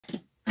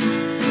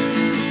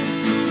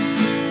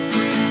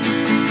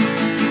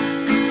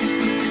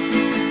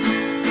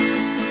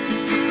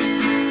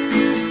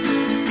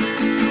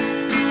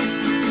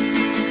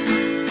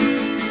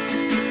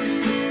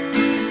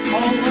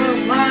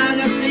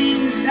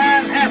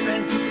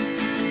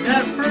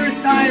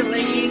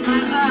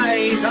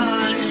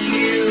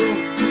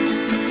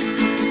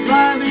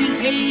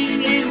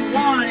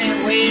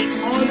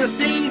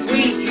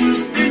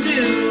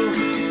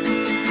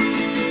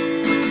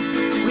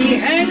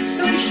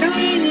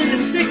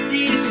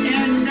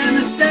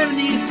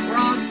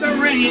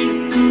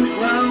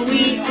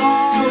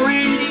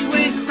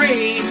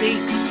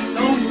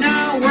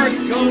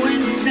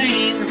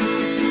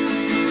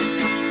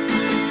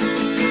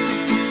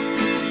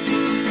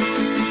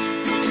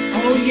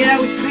Oh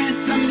yeah, we spent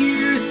some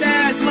years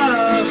as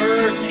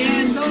lovers,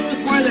 and those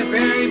were the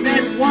very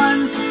best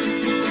ones.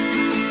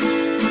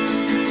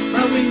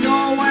 But we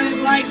know what it's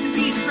like to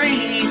be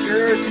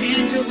strangers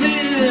and to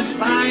live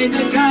by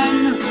the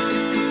gun.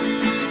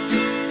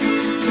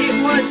 It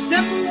was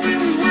simple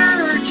when we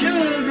were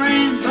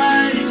children,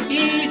 but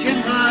age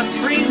and love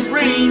brings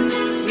rain.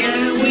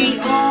 Yeah, we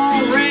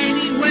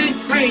already went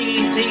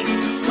crazy,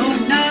 so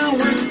now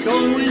we're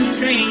going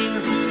sane.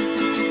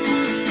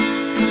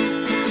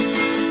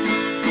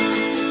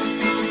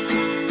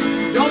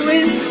 Go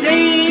insane.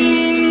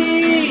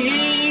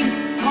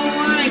 Oh,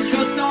 I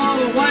just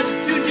know what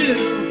to do.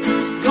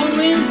 Go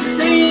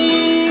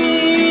insane.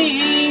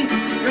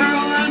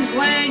 Girl, I'm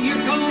glad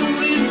you're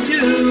going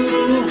to.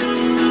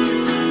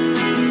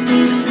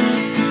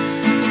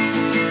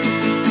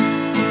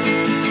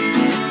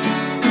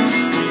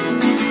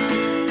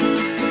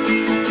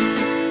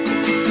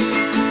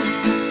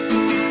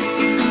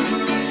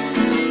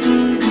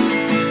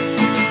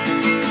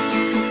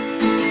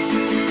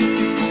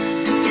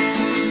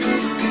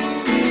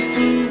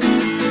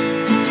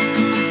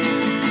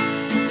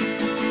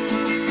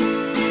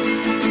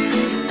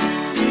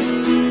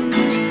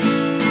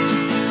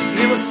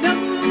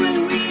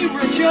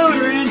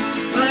 Children,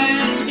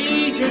 but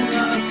age and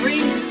love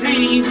brings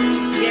pain.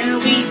 Yeah,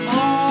 we